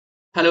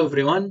Hello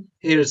everyone,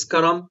 here is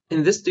Karam.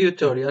 In this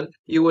tutorial,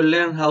 you will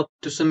learn how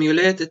to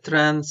simulate a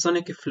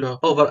transonic flow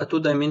over a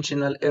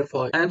two-dimensional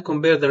airfoil and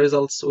compare the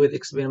results with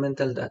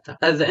experimental data.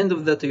 At the end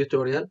of the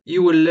tutorial,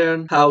 you will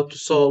learn how to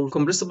solve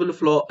compressible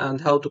flow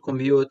and how to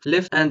compute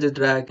lift and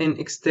drag in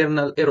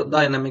external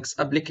aerodynamics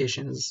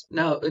applications.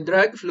 Now,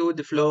 drag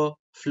fluid flow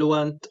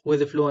Fluent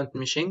with Fluent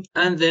Meshing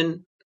and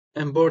then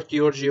import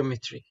your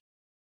geometry.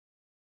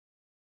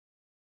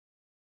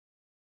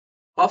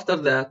 After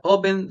that,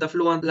 open the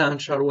Fluent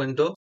Launcher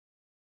window,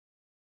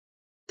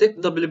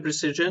 take double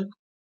precision,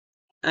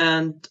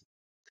 and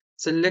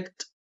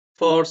select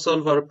for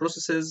solver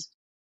processes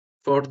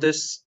for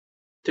this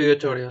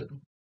tutorial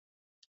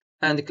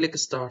and click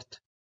Start.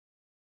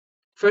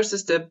 First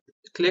step,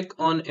 click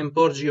on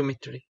Import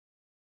Geometry.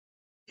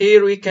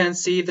 Here we can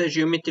see the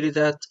geometry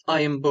that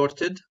I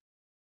imported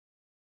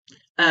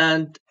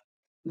and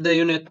the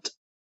unit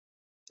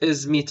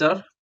is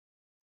meter.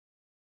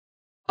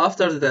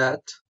 After that,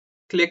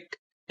 click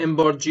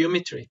Import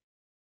Geometry.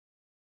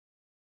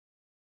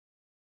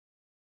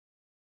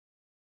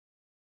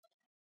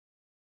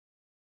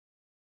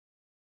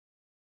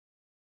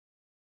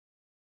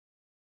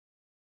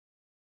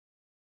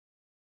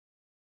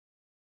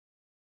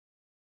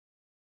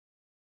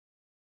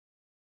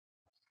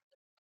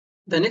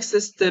 The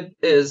next step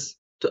is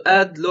to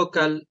add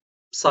local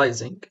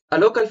sizing. A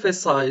local face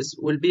size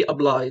will be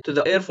applied to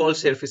the airfoil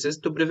surfaces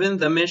to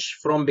prevent the mesh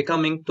from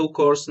becoming too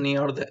coarse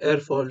near the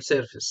airfoil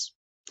surface.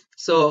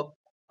 So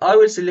I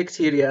will select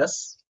here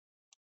yes,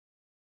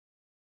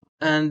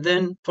 and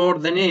then for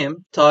the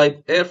name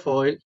type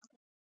airfoil,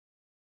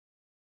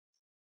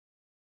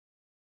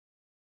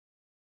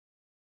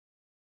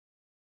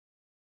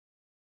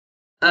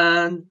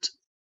 and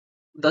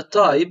the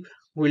type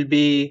will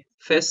be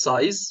face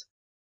size,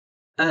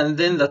 and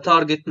then the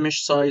target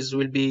mesh size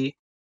will be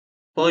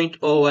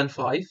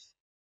 0.015,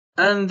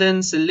 and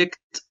then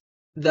select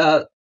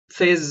the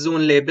phase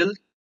zone label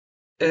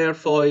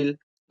airfoil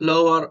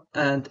lower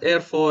and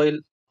airfoil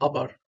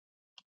upper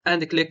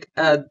and click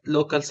add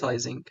local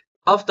sizing.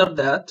 After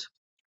that,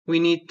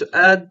 we need to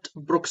add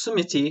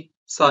proximity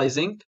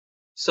sizing.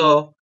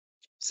 So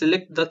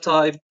select the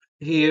type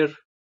here,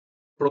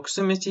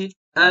 proximity,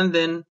 and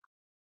then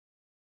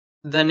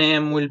the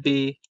name will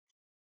be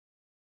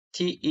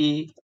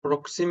TE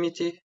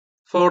proximity.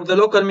 For the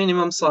local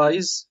minimum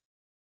size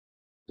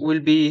will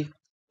be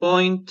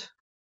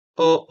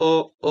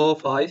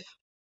 0.0005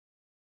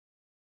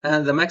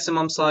 and the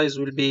maximum size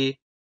will be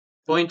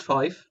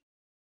 0.5.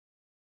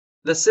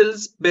 The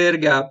cells per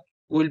gap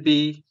will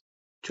be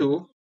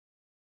 2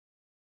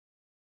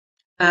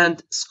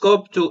 and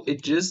scope to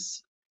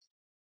edges,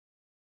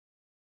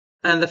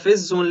 and the phase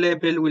zone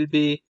label will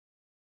be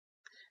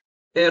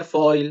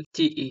airfoil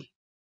TE,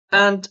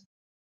 and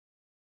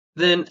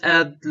then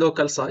add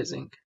local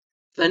sizing.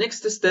 The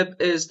next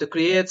step is to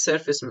create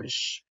surface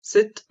mesh.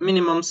 Set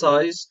minimum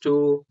size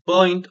to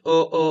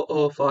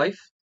 0.0005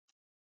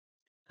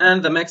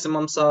 and the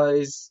maximum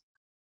size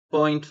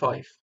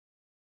 0.5.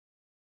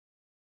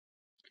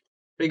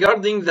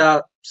 Regarding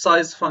the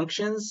size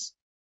functions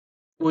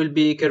will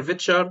be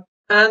curvature,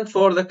 and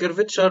for the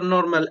curvature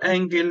normal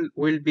angle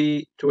will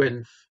be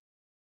 12.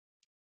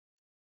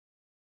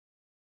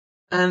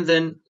 And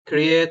then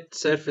create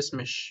surface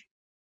mesh.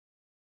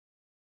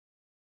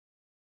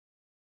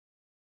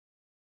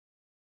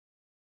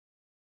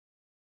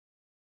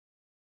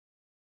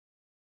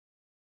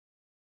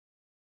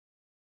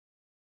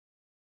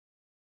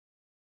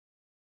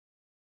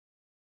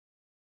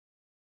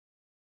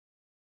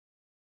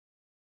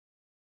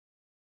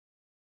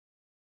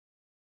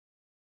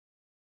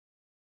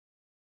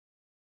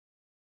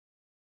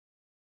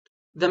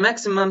 The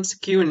maximum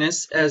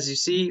skewness, as you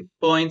see,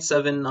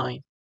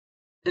 0.79.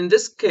 In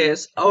this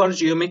case, our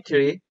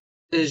geometry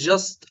is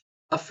just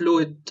a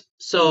fluid,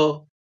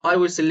 so I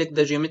will select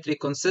the geometry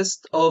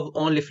consists of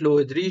only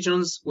fluid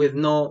regions with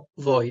no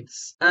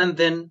voids, and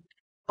then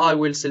I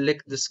will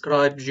select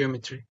describe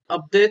geometry.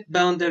 Update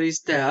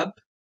boundaries tab.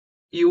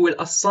 You will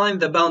assign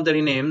the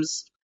boundary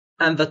names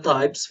and the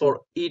types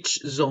for each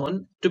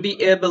zone to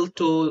be able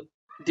to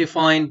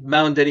define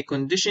boundary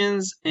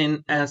conditions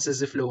in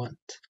Ansys Fluent.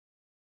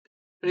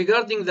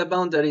 Regarding the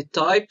boundary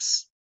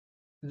types,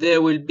 they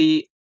will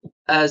be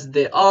as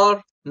they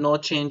are, no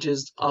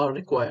changes are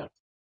required.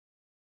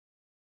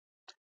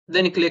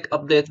 Then click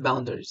Update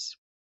Boundaries.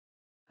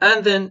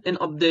 And then in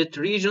Update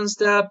Regions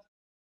tab,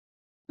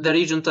 the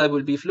region type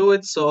will be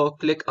fluid, so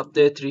click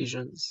Update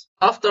Regions.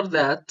 After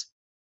that,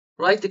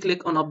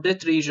 right-click on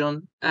Update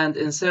Region and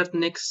insert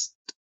Next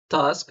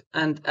Task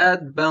and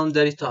add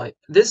boundary type.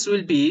 This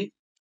will be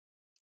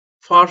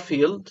far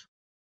field,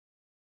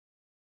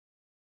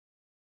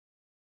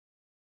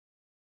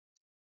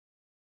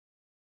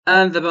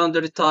 and the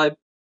boundary type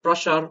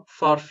pressure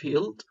far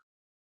field,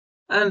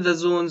 and the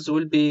zones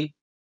will be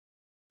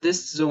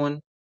this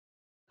zone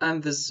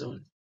and this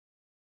zone.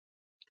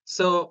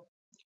 So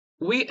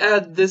we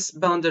add this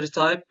boundary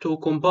type to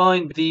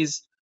combine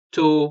these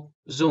two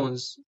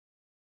zones.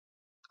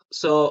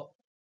 So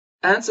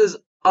Ansys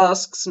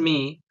asks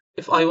me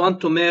if I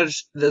want to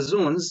merge the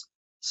zones,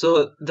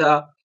 so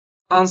the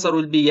answer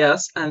will be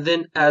yes, and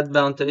then add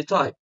boundary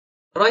type.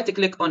 Right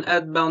click on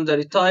add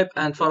boundary type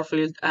and far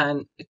field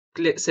and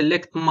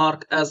select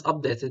mark as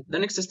updated. The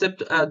next step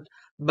to add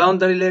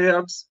boundary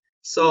layers.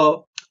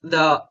 So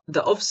the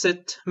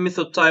offset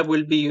method type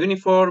will be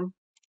uniform,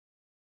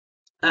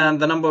 and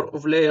the number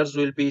of layers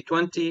will be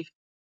 20,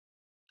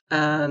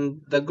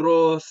 and the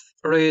growth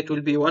rate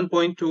will be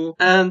 1.2,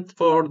 and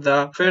for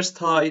the first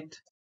height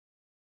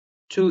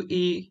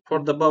 2e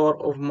for the power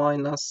of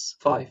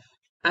 -5,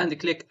 and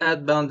click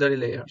add boundary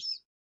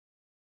layers.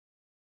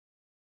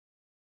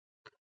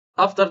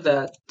 After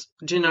that,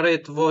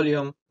 generate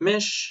volume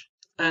mesh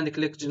and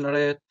click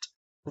generate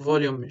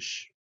volume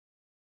mesh.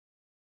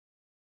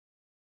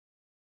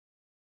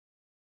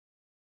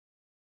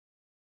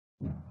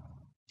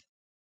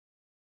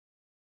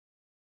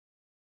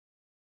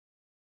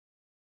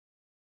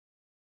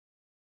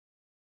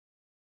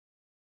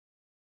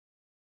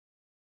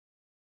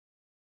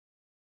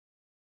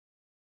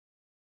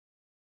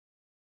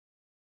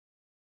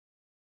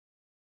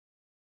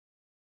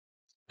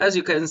 As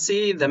you can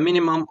see, the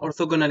minimum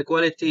orthogonal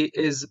equality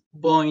is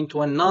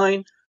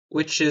 0.19,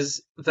 which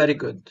is very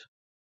good.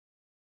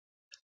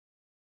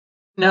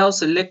 Now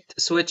select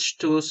switch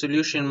to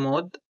solution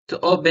mode to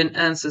open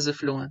Ansys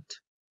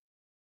Fluent.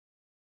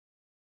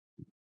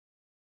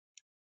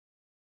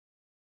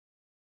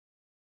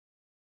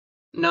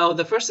 Now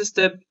the first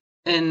step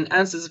in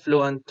Ansys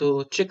Fluent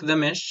to check the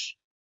mesh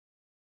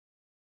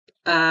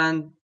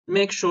and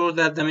make sure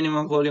that the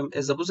minimum volume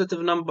is a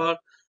positive number,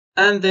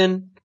 and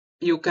then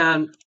you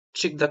can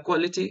check the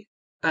quality.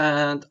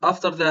 And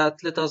after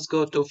that, let us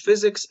go to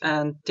physics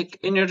and take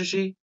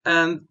energy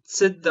and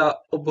set the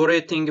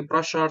operating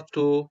pressure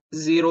to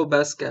 0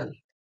 Pascal.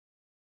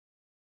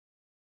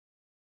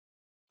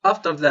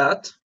 After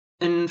that,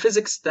 in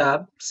physics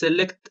tab,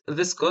 select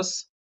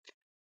viscous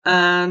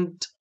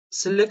and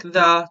select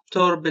the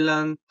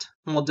turbulent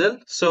model.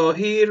 So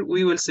here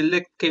we will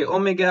select K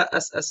omega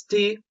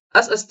SST.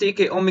 SST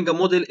K omega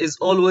model is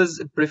always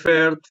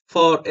preferred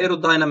for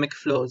aerodynamic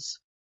flows.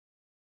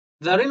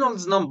 The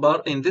Reynolds number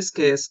in this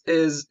case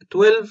is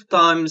 12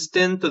 times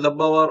 10 to the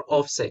power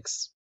of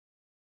 6.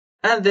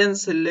 And then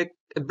select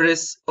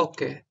press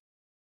OK.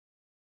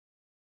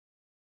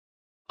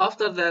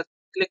 After that,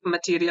 click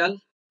material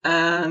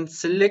and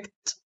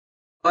select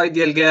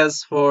ideal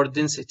gas for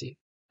density.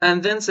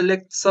 And then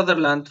select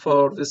Sutherland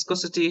for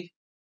viscosity.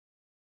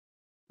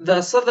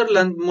 The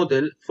Sutherland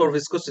model for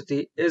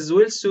viscosity is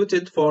well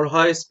suited for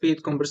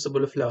high-speed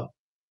compressible flow.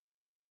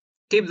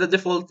 Keep the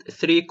default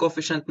 3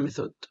 coefficient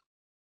method.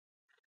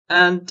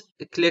 And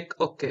click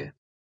OK.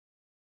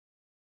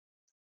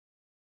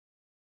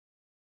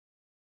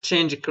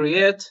 Change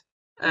create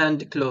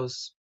and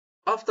close.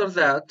 After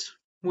that,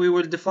 we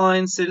will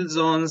define cell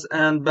zones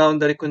and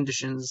boundary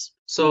conditions.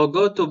 So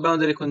go to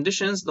boundary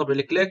conditions,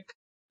 double click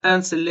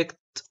and select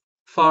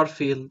far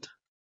field.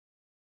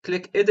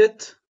 Click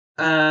edit,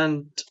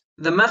 and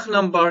the Mach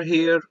number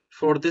here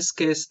for this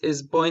case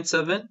is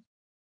 0.7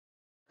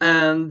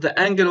 and the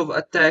angle of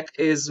attack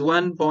is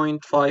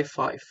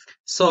 1.55.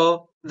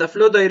 So the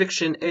flow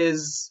direction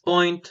is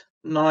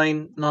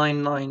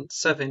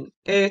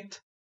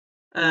 0.99978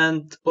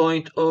 and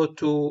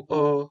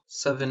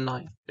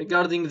 0.02079.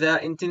 Regarding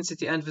the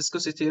intensity and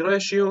viscosity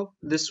ratio,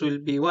 this will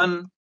be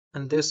 1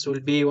 and this will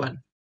be 1.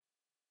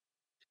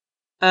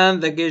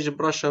 And the gauge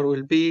pressure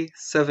will be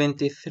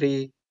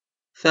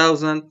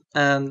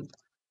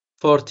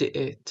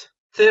 73,048.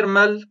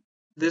 Thermal,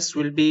 this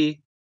will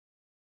be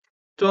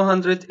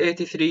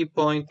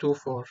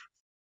 283.24.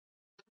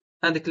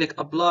 And click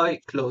apply,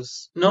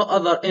 close. No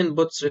other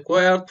inputs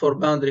required for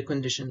boundary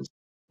conditions.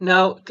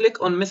 Now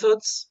click on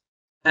methods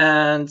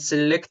and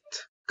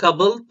select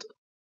coupled.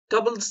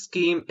 Coupled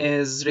scheme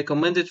is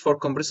recommended for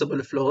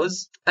compressible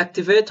flows.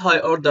 Activate high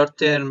order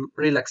term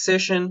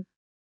relaxation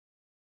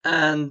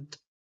and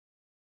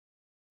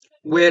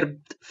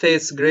warped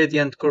phase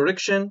gradient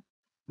correction.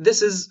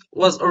 This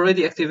was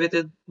already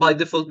activated by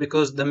default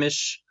because the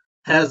mesh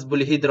has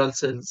polyhedral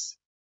cells.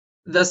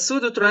 The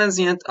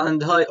pseudo-transient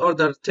and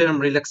high-order term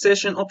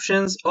relaxation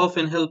options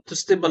often help to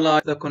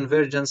stabilize the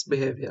convergence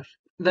behavior.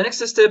 The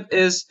next step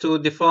is to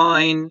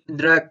define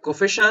drag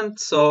coefficient.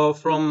 So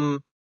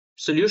from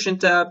Solution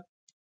tab,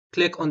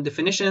 click on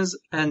Definitions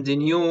and the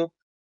new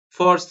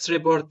Forced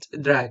Report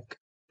Drag.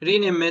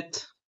 Rename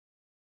it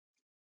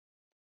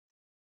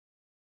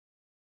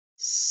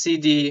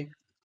CD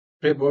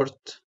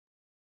Report.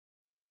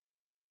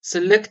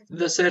 Select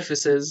the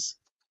surfaces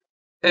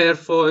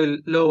Airfoil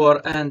lower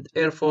and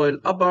Airfoil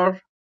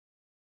upper,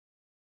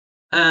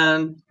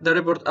 and the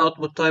report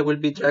output type will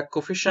be drag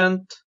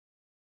coefficient.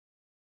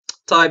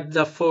 Type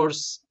the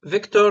force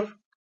vector.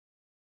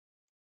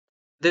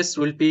 This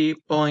will be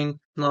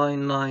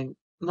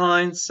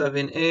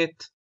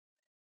 0.99978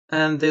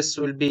 and this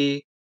will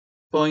be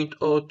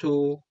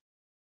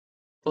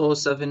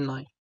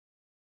 0.02079.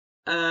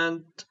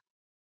 And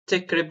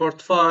take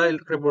report file,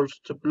 report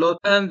to plot,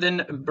 and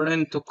then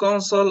print to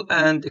console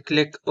and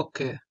click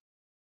OK.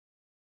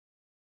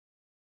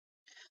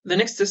 The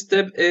next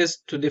step is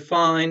to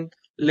define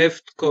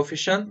lift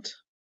coefficient.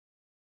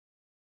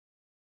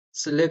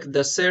 Select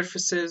the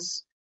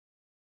surfaces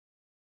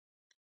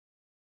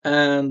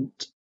and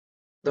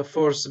the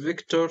force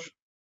vector.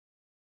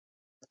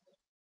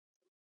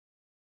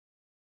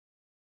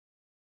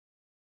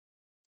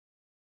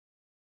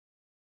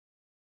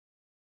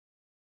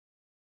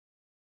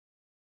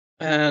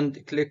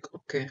 And click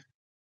OK.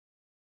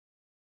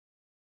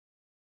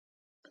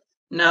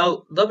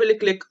 Now double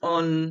click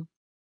on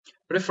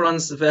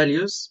reference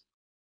values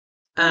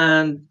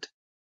and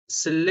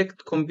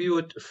select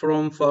compute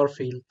from far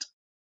field.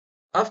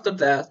 After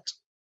that,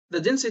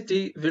 the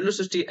density,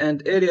 velocity,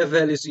 and area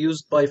values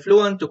used by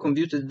Fluent to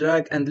compute the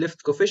drag and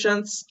lift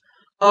coefficients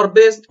are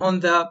based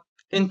on the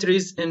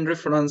entries in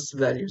reference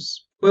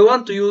values. We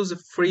want to use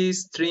free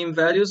stream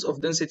values of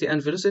density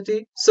and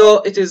velocity,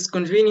 so it is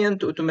convenient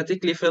to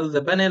automatically fill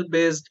the panel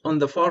based on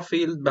the far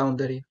field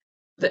boundary.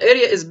 The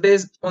area is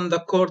based on the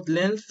chord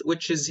length,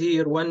 which is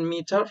here 1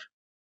 meter,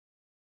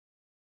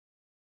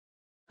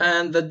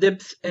 and the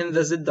depth in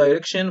the z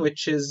direction,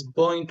 which is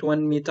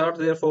 0.1 meter.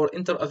 Therefore,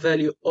 enter a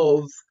value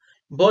of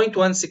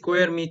 0.1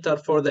 square meter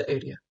for the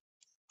area.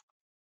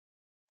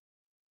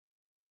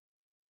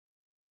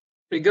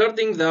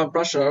 Regarding the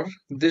pressure,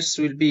 this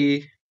will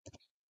be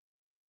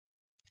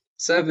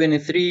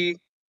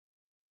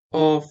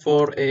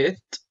 73048,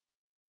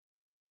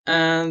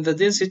 and the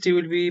density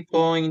will be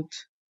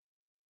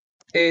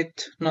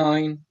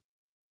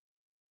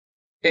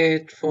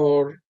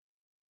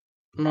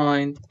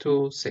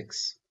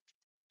 0.8984926.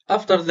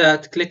 After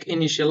that, click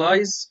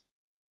Initialize.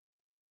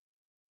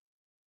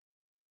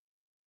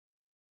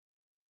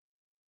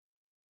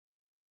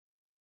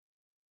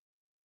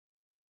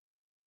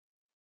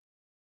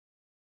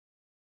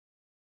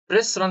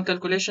 Press Run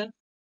Calculation.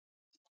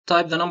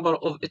 Type the number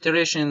of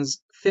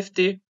iterations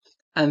 50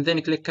 and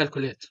then click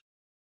Calculate.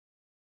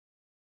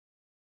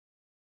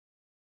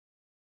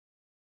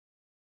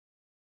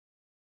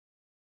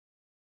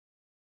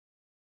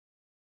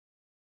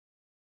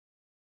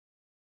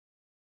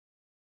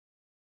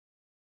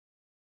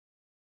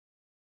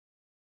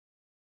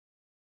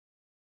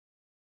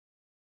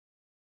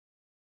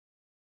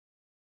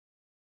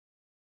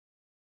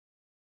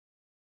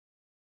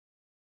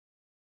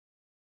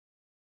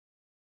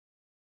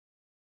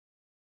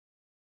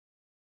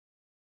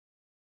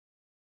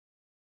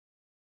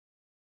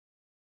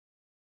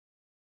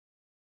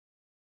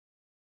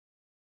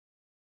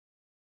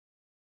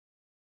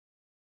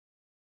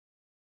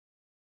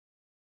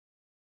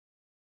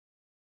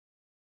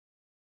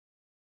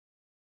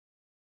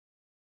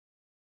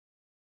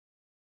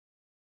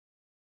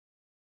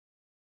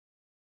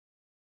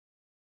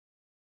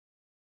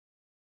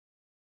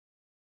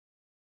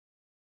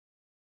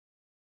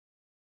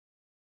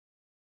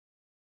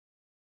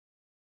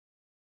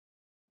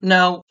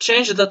 Now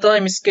change the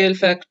time scale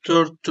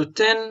factor to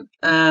 10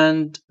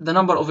 and the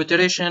number of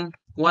iteration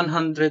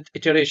 100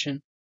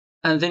 iteration,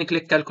 and then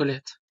click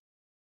Calculate.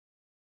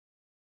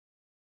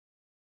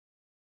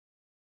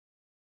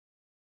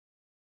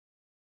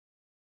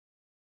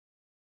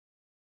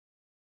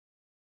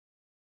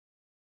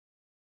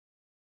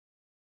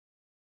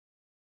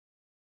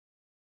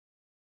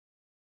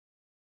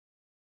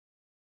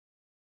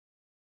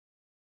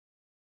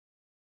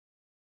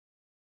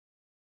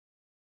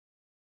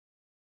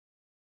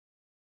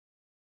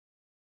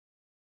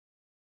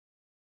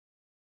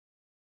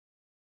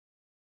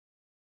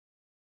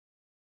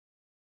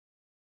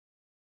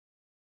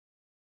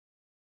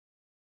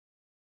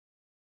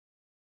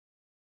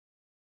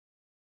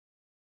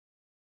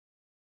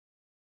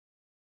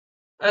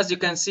 As you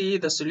can see,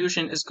 the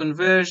solution is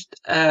converged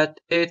at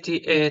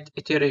 88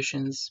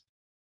 iterations.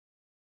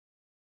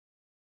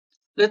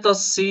 Let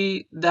us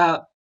see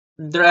the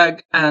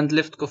drag and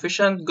lift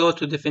coefficient. Go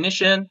to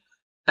Definition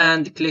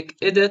and click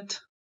Edit,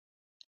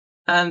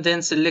 and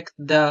then select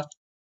the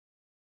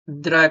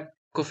drag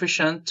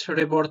coefficient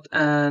report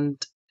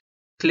and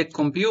click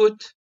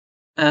Compute.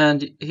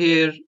 And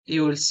here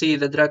you will see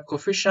the drag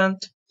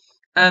coefficient,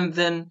 and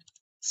then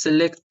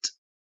select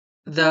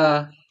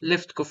the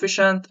lift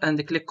coefficient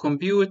and click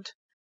Compute,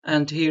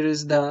 and here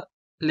is the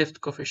lift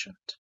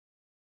coefficient,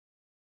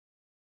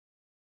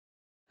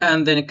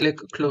 and then click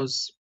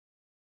Close.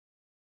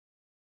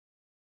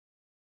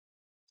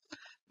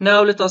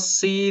 Now let us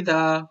see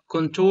the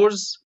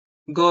contours.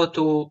 Go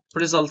to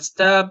Results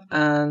tab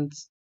and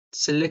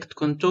select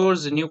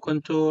Contours, New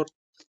Contour,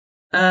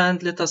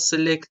 and let us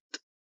select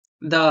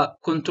the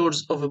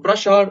contours of a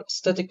brusher,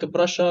 static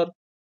brusher,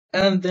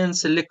 and then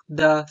select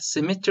the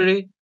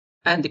symmetry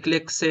and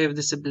click Save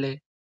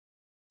Display.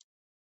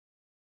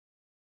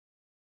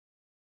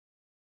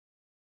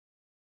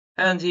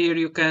 And here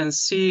you can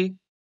see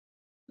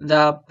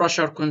the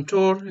brusher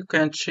contour. You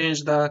can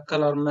change the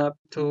color map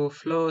to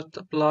float,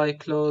 apply,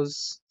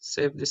 close,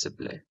 save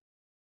display.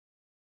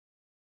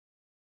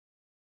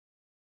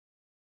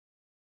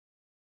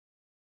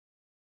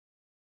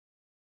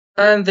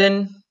 And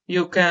then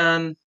you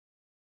can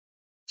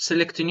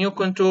select new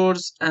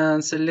contours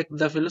and select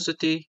the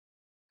velocity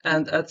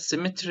and add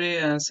symmetry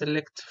and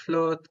select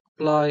float,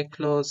 apply,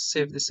 close,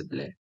 save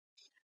display.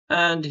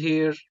 And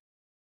here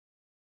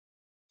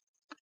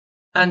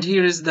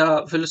is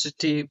the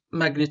velocity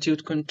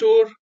magnitude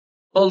contour.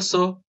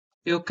 Also,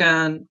 you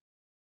can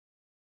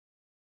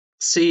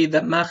see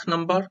the Mach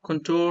number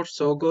contour.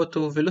 So go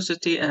to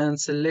velocity and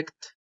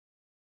select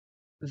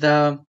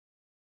the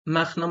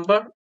Mach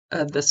number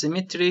at the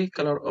symmetry,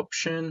 color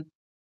option,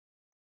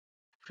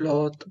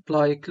 float,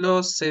 apply,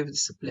 close, save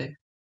display.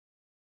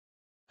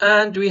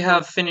 And we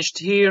have finished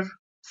here.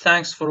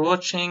 Thanks for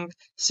watching.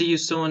 See you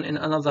soon in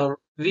another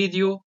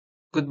video.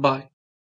 Goodbye.